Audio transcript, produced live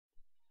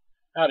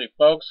Howdy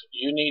folks,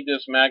 you need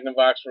this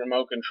Magnavox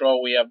remote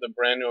control. We have the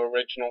brand new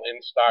original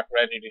in stock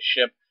ready to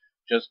ship.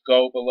 Just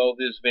go below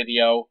this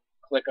video,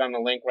 click on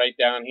the link right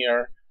down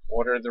here,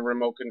 order the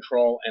remote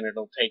control, and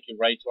it'll take you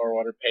right to our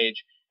order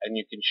page and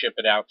you can ship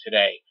it out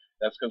today.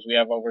 That's because we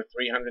have over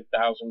 300,000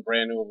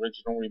 brand new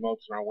original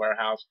remotes in our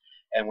warehouse,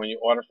 and when you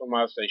order from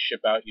us, they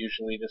ship out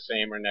usually the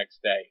same or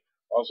next day.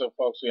 Also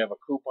folks, we have a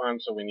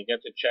coupon, so when you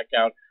get to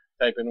checkout,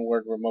 type in the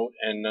word remote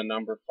and the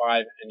number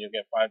 5 and you'll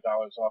get $5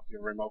 off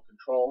your remote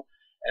control.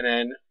 And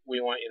then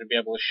we want you to be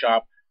able to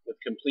shop with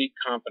complete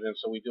confidence.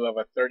 So we do have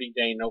a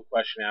 30-day, no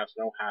question asked,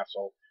 no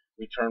hassle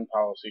return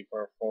policy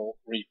for a full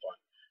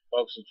refund.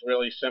 Folks, it's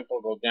really simple.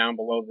 Go down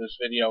below this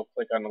video,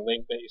 click on the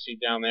link that you see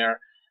down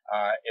there.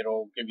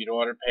 It'll give you the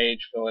order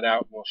page, fill it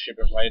out, and we'll ship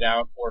it right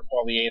out. Or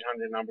call the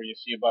 800 number you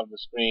see above the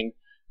screen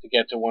to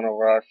get to one of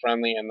our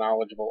friendly and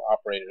knowledgeable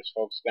operators.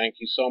 Folks, thank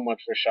you so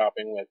much for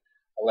shopping with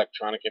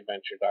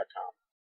electronicadventure.com.